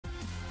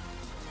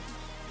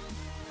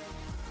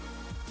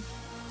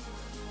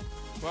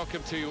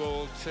Welcome to you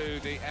all to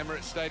the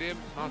Emirates Stadium.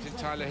 Martin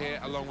Tyler here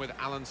along with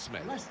Alan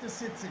Smith. Leicester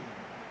City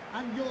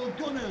and your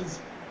Gunners.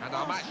 And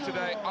our match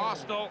today,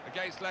 Arsenal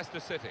against Leicester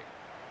City.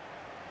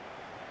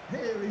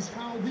 Here is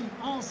how the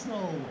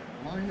Arsenal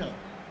line up.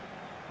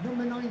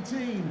 Number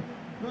 19,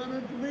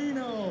 Bernard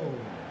Leno.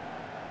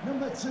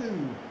 Number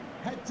 2,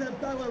 Hector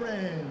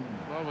Bellerin.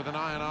 Well, with an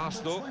eye on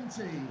Arsenal,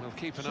 20, we'll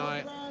keep an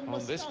eye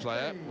on this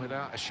player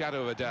without a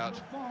shadow of a doubt.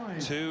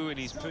 2 in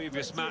his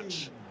previous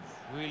match.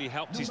 Really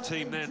helped his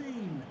team 18,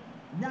 then.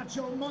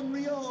 Nacho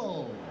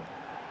Monreal.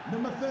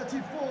 Number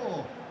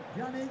 34,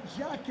 Granit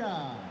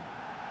Xhaka.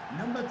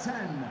 Number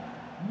 10,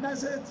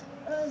 Mesut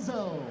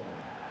Ozil.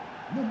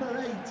 Number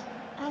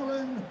 8,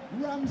 Aaron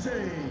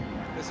Ramsey.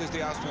 This is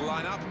the Arsenal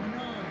lineup. Number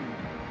 9,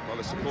 Well,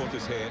 the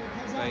supporters here,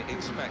 they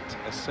expect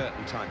a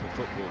certain type of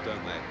football,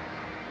 don't they?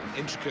 An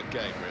intricate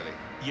game, really.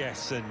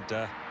 Yes, and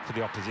for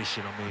the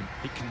opposition, I mean,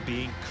 it can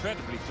be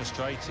incredibly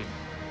frustrating.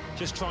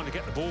 Just trying to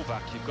get the ball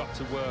back, you've got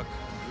to work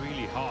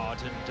really hard,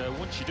 and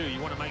once you do, you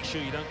want to make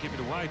sure you don't give it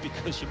away,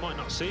 because you might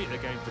not see it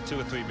again for 2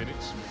 or 3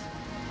 minutes.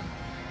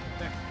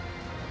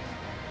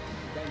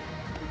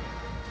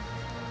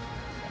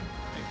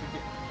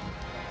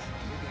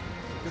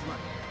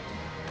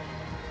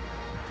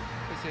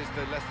 This is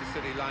the Leicester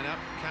City lineup.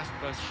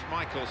 Kasper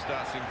Schmeichel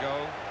starts in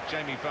goal.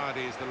 Jamie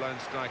Vardy is the lone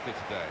striker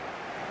today.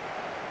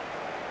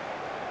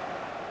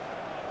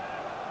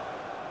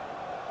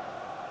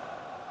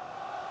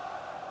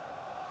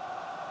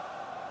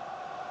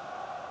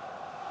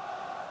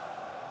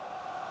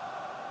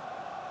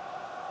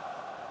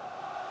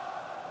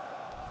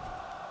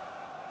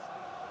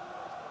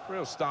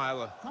 Real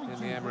style in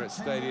the Emirates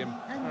Stadium,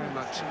 very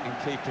much in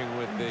keeping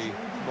with the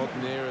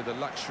modern era, the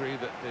luxury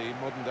that the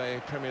modern-day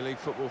Premier League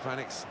football fan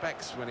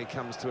expects when he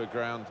comes to a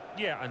ground.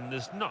 Yeah, and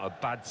there's not a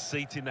bad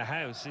seat in the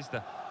house, is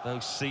there?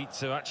 Those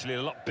seats are actually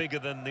a lot bigger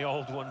than the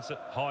old ones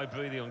at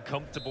Highbury, the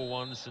uncomfortable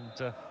ones,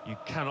 and you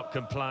cannot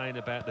complain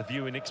about the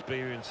viewing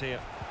experience here.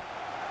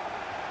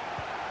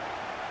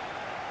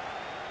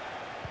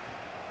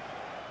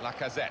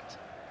 Lacazette.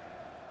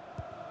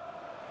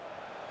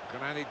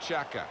 Granit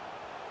Xhaka.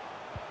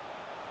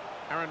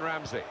 Aaron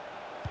Ramsey.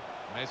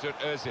 Mesut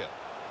Ozil.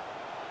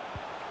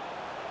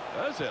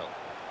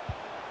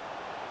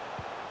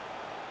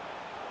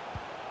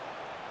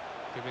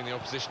 Giving the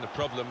opposition a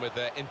problem with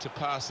their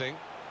interpassing.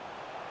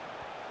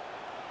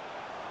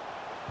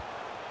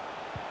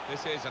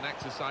 This is an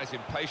exercise in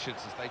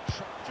patience as they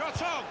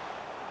trot on.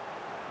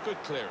 Good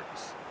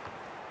clearance.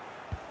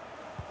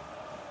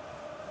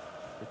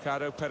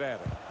 Ricardo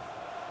Pereira.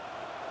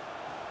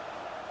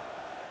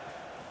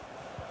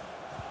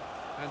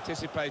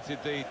 Anticipated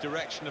the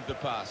direction of the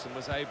pass and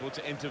was able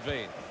to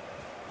intervene.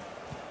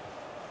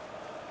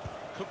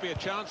 Could be a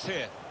chance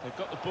here. They've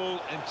got the ball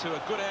into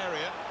a good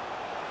area.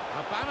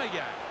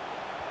 Aubameyang.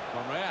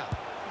 Monreal.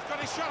 He's got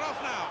his shot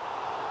off now.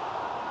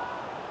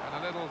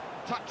 And a little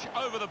touch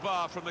over the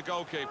bar from the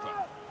goalkeeper.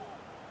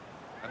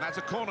 And that's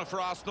a corner for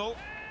Arsenal.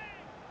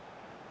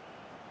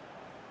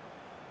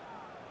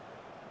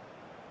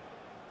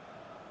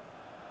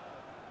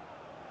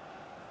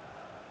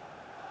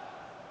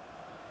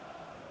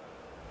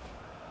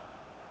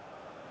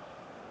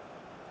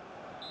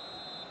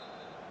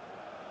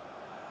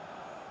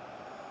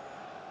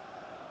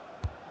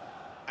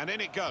 And in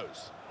it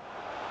goes.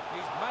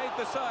 He's made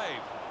the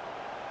save.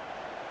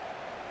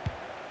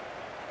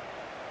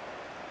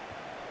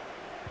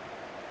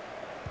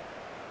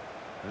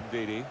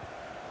 Ndidi.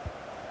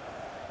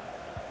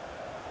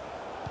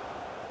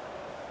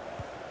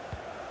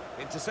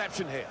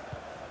 Interception here.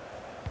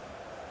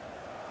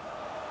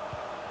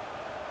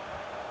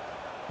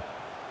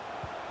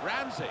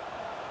 Ramsey.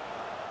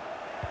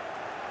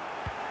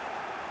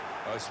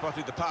 Oh, he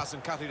spotted the pass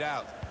and cut it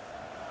out.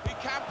 He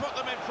can put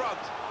them in front.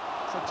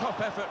 It's a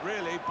top effort,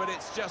 really, but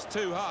it's just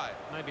too high.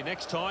 Maybe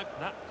next time,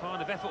 that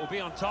kind of effort will be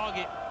on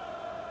target.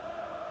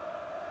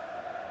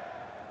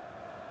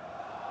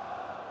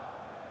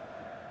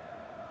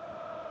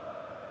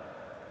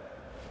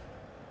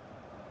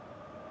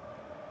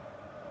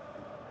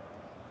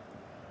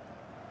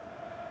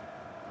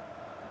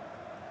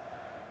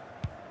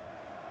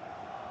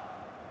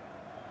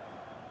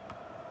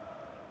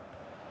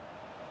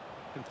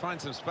 Can find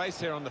some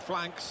space here on the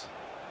flanks.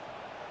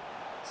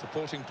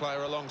 Supporting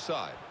player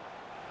alongside.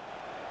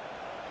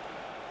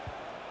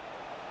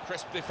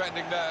 Crisp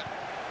defending there.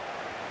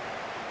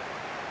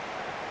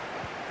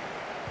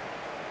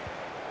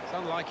 It's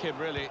unlike him,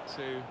 really,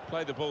 to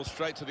play the ball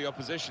straight to the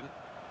opposition.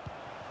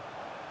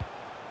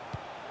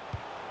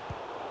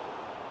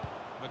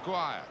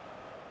 Maguire.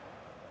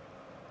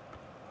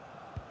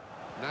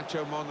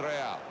 Nacho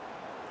Monreal.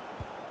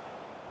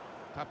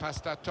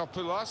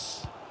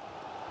 Papastatopoulos.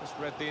 Just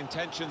read the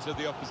intentions of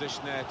the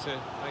opposition there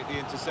to make the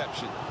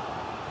interception.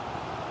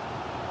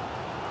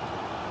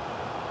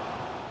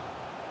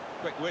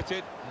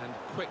 Quick-witted and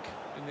quick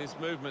in his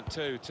movement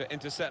too to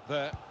intercept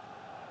there.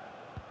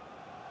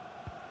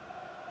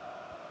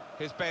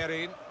 Here's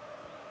Bellerin,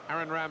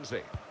 Aaron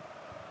Ramsey.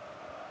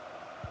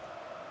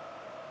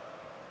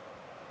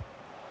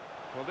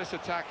 Well, this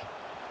attack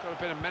Got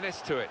a bit of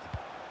menace to it.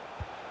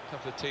 A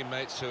couple of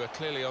teammates who are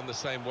clearly on the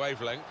same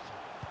wavelength.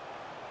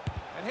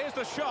 And here's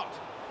the shot.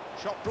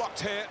 Shot blocked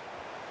here.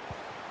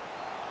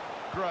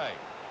 Gray.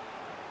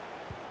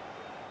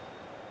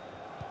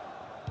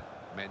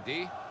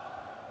 Mendy.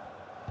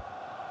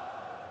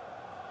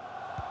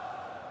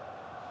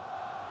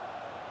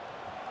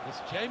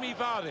 It's Jamie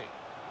Vardy.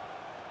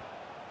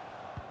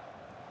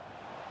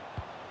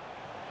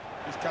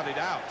 He's cut it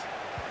out.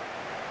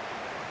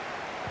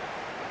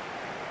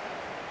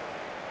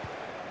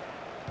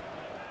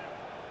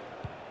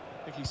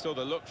 I think he saw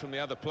the look from the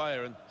other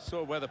player and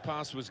saw where the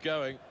pass was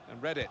going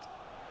and read it.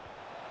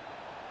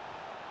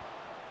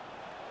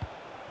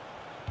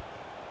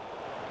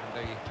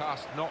 And the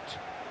pass not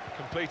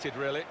completed,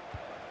 really.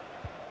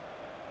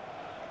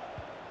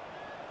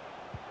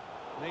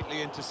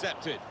 Neatly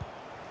intercepted.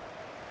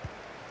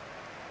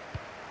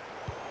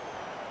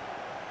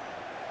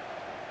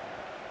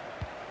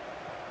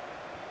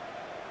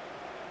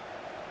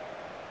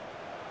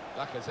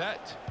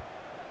 Lacazette.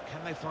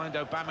 Can they find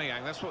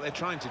Aubameyang? That's what they're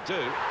trying to do.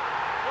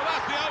 Well,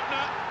 that's the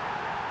opener,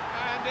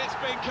 and it's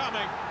been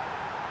coming.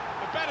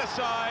 The better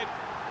side,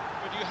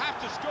 but you have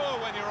to score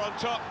when you're on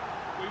top.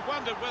 We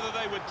wondered whether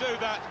they would do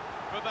that,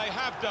 but they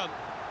have done,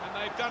 and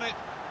they've done it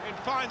in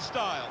fine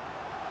style.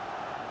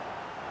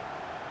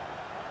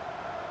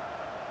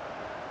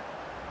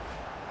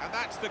 And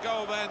that's the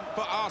goal then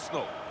for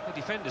Arsenal. The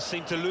defenders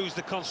seemed to lose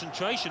the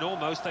concentration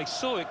almost. They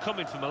saw it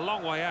coming from a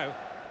long way out.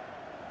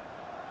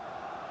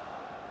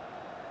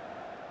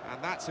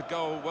 And that's a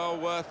goal well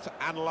worth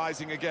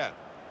analysing again.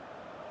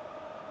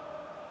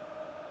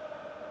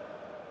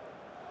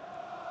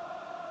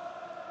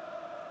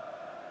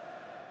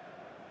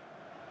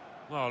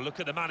 Well, look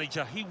at the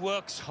manager. He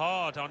works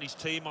hard on his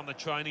team on the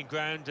training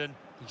ground, and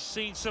he's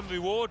seen some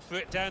reward for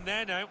it down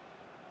there now.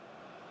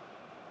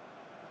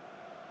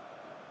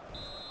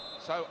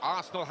 So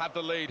Arsenal have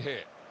the lead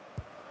here.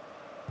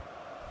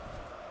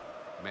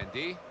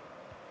 Mendy.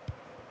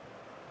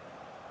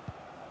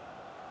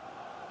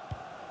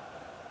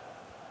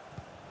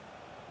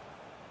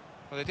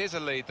 Well, it is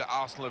a lead that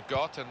Arsenal have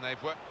got, and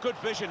they've worked. Good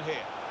vision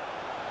here.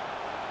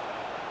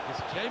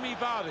 It's Jamie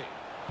Vardy,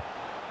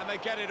 and they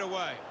get it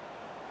away.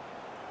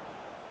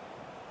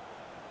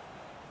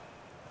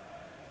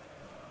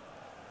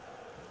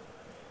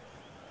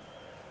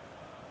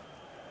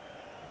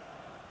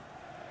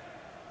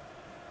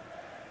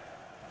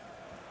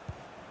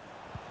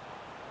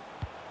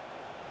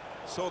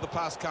 Saw the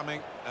pass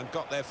coming and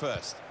got there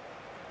first.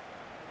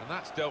 And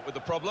that's dealt with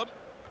the problem.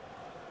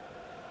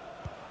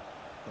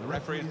 The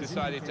referee has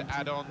decided to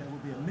add on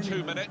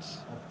 2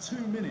 minutes. Of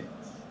 2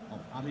 minutes of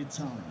added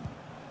time.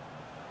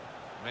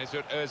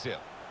 Mesut Ozil.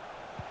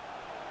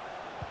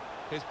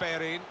 Here's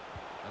Bellerin.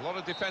 A lot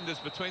of defenders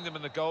between them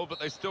and the goal, but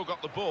they've still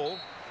got the ball.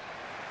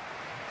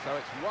 So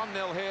it's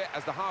 1-0 here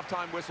as the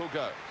half-time whistle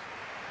goes.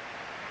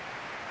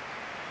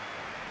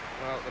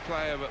 Well, the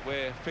player that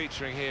we're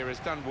featuring here has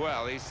done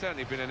well. He's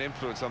certainly been an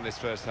influence on this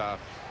first half.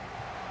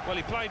 Well,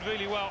 he played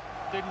really well,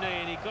 didn't he?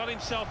 And he got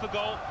himself a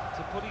goal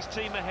to put his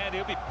team ahead.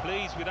 He'll be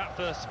pleased with that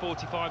first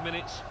 45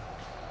 minutes.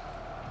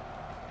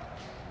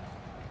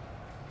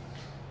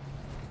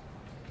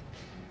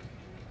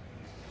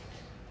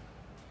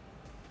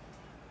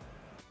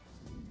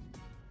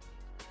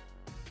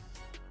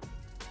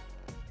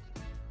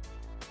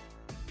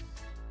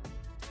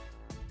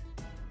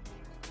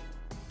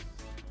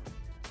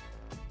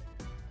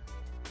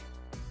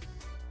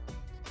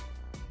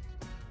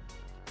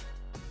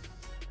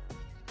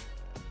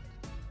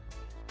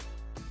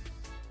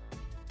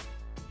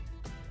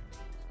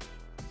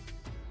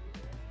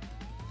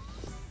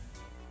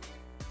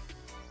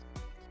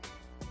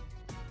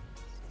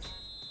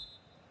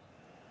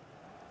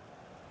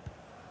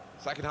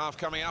 Second half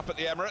coming up at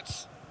the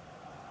Emirates.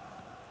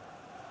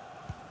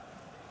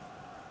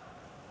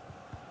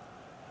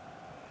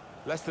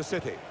 Leicester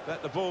City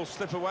let the ball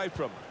slip away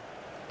from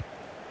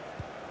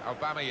them.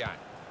 Aubameyang.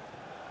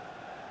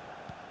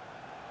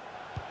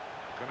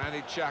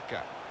 Granit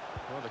Xhaka.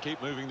 Well, they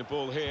keep moving the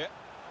ball here.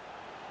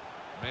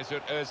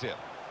 Mesut Ozil.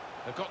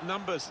 They've got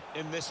numbers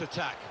in this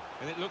attack,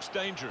 and it looks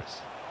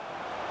dangerous.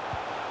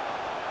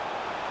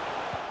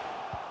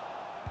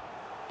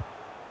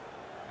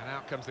 And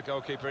out comes the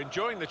goalkeeper,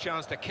 enjoying the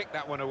chance to kick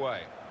that one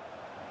away.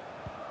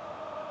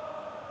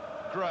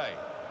 Gray.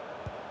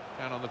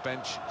 Down on the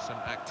bench, some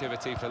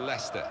activity for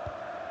Leicester.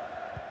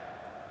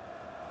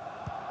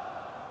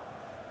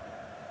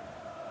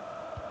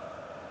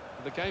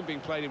 The game being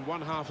played in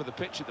one half of the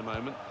pitch at the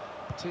moment.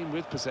 The team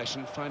with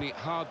possession finding it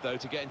hard, though,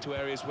 to get into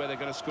areas where they're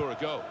going to score a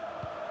goal.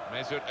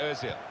 Mesut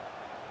Ozil.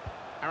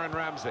 Aaron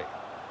Ramsey.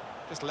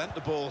 Just lent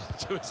the ball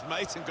to his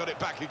mate and got it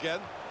back again.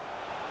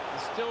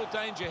 There's still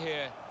danger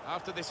here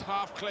after this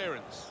half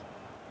clearance.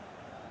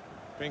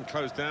 Being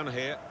closed down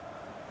here.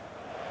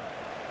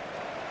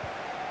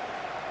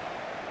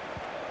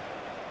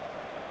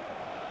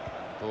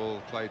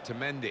 Ball played to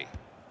Mendy.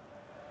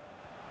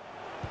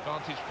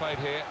 Advantage played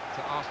here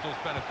to Arsenal's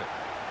benefit.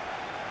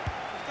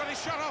 He's got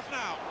his shot off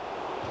now.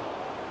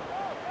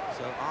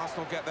 So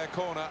Arsenal get their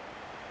corner.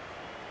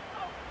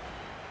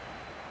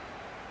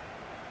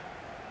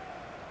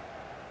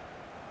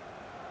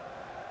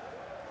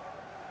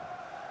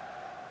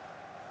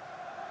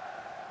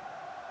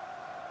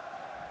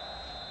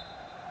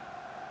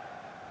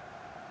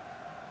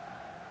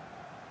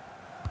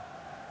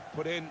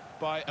 Put in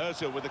by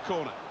Ozil with the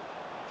corner.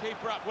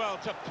 Keeper up well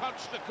to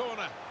punch the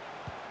corner.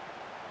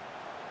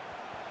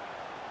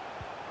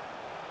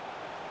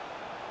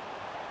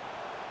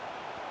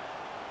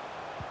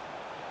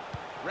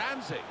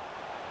 Ramsey.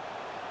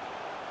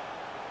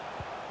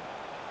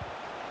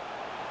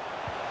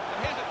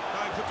 And here's it,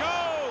 going for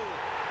goal!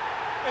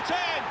 It's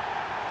in!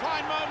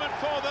 Fine moment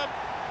for them.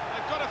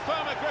 They've got a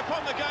firmer grip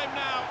on the game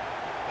now.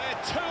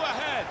 They're 2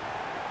 ahead.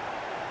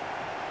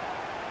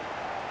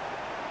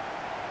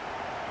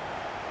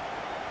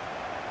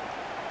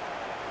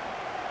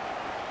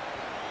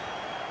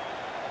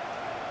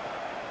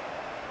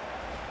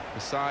 The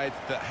side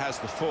that has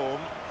the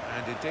form,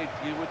 and indeed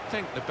you would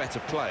think the better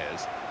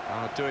players,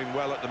 are doing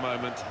well at the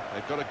moment.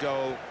 They've got a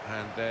goal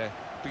and they're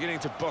beginning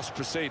to boss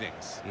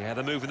proceedings. Yeah,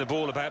 they're moving the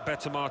ball about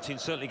better, Martin,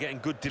 certainly getting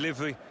good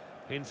delivery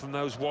in from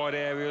those wide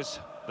areas.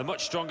 The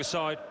much stronger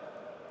side.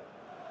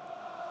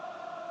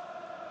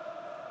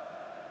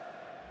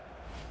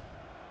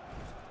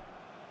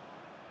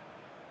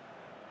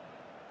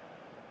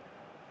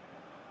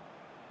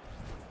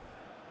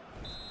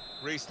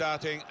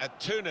 Restarting at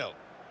 2-0.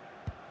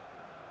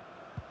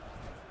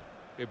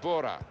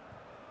 Ibora.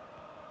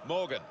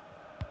 Morgan.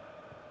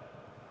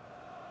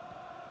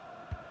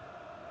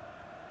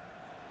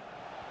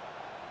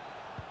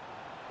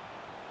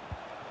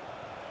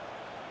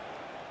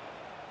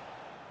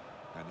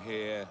 And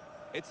here,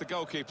 it's the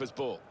goalkeeper's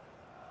ball.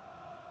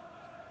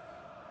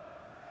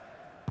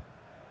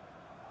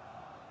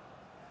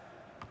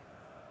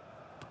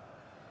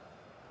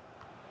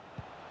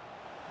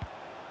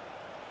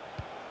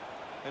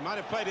 They might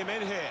have played him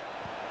in here.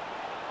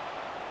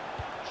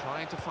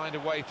 Trying to find a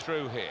way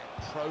through here,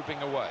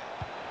 probing away.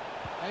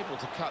 Able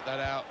to cut that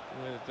out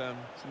with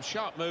some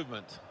sharp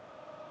movement.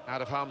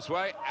 Out of harm's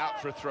way, out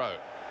for a throw.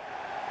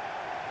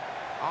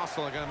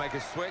 Arsenal are going to make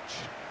a switch.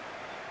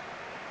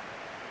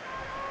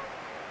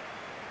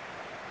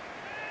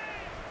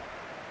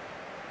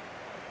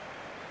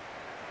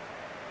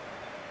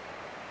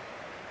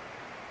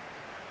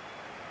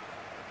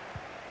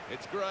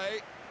 It's Gray.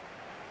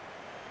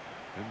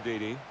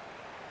 Ndidi.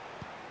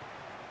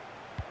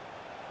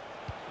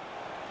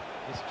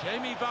 It's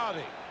Jamie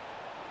Vardy.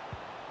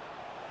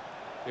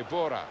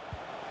 Ibora.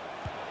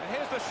 And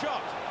here's the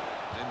shot.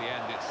 In the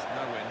end, it's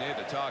nowhere near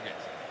the target.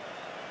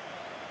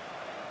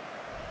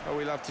 Well,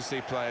 we love to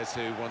see players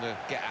who want to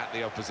get at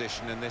the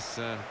opposition, and this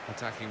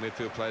attacking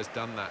midfield player's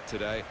done that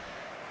today.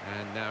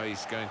 And now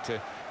he's going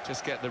to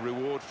just get the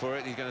reward for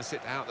it. He's going to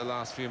sit out the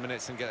last few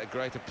minutes and get a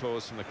great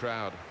applause from the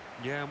crowd.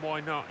 Yeah, and why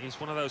not? He's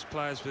one of those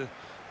players with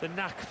the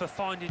knack for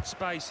finding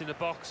space in the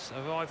box,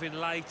 arriving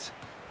late,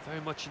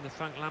 very much in the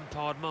Frank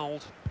Lampard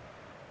mould.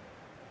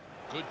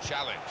 Good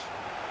challenge.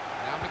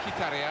 Now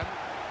Mkhitaryan.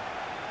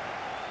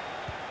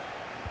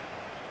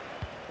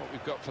 What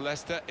we've got for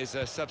Leicester is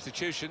a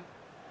substitution.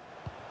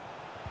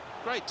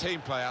 Great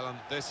team play, Alan,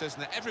 this,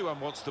 isn't it? Everyone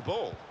wants the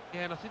ball.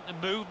 Yeah, and I think the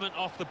movement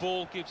off the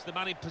ball gives the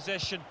man in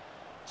possession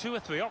 2 or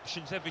 3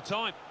 options every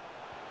time.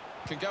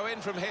 Can go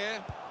in from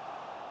here.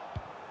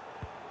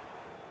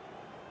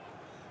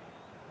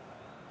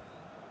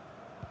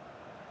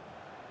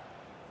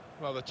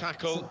 Well, the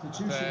tackle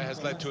there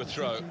has led to a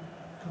throw.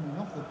 Coming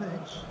off the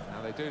pitch.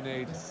 Now they do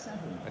need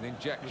an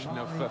injection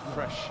of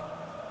fresh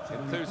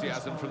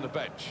enthusiasm from the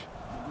bench.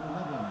 Number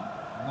 11,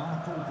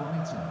 Marco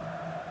Brighton.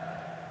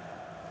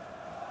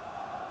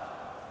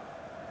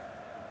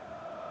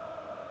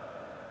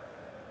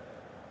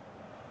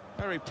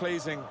 Very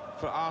pleasing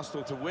for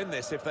Arsenal to win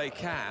this if they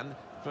can,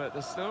 but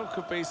there still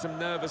could be some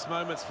nervous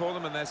moments for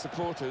them and their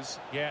supporters.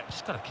 Yeah,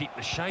 just got to keep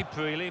the shape,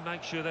 really,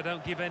 make sure they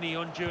don't give any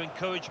undue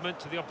encouragement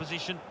to the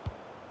opposition.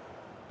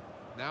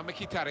 Now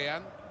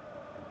Mkhitaryan.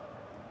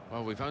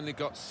 Well, we've only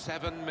got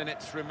 7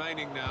 minutes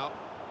remaining now.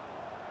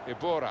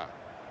 Ibora.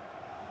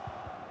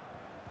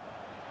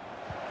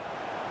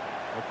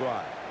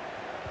 Maguire.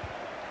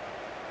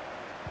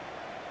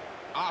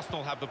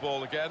 Arsenal have the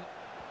ball again.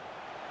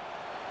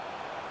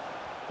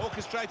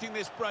 Orchestrating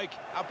this break,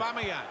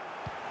 Aubameyang.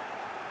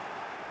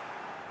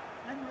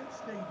 Emirates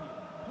Stadium,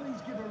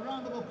 please give a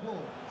round of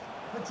applause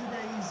for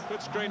today's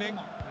good screening,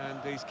 and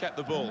he's kept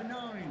the ball. Number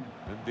 9,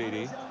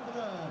 Ndidi.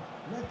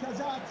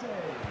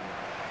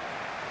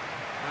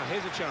 Now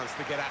here's a chance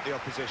to get at the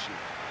opposition.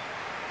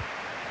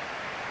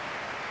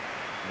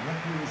 The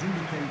referee has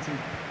indicated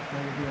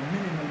there will be a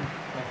minimum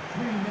of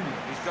 3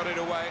 minutes. He's got it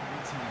away.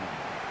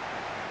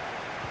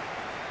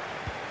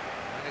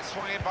 And it's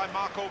swung in by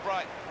Mark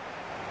Albright.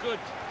 Good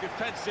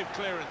defensive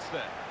clearance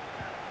there.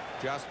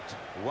 Just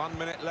 1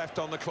 minute left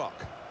on the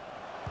clock.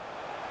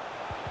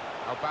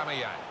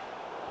 Aubameyang.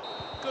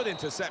 Good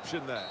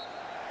interception there.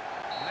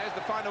 And there's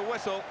the final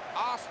whistle.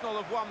 Arsenal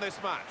have won this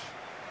match.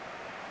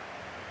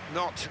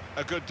 Not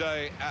a good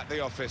day at the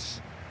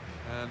office.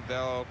 And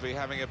they'll be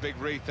having a big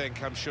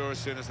rethink, I'm sure, as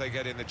soon as they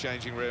get in the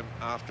changing room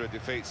after a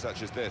defeat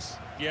such as this.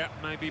 Yeah,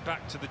 maybe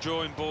back to the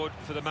drawing board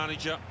for the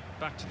manager,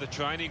 back to the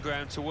training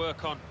ground to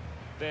work on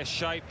their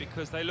shape,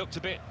 because they looked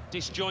a bit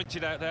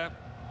disjointed out there.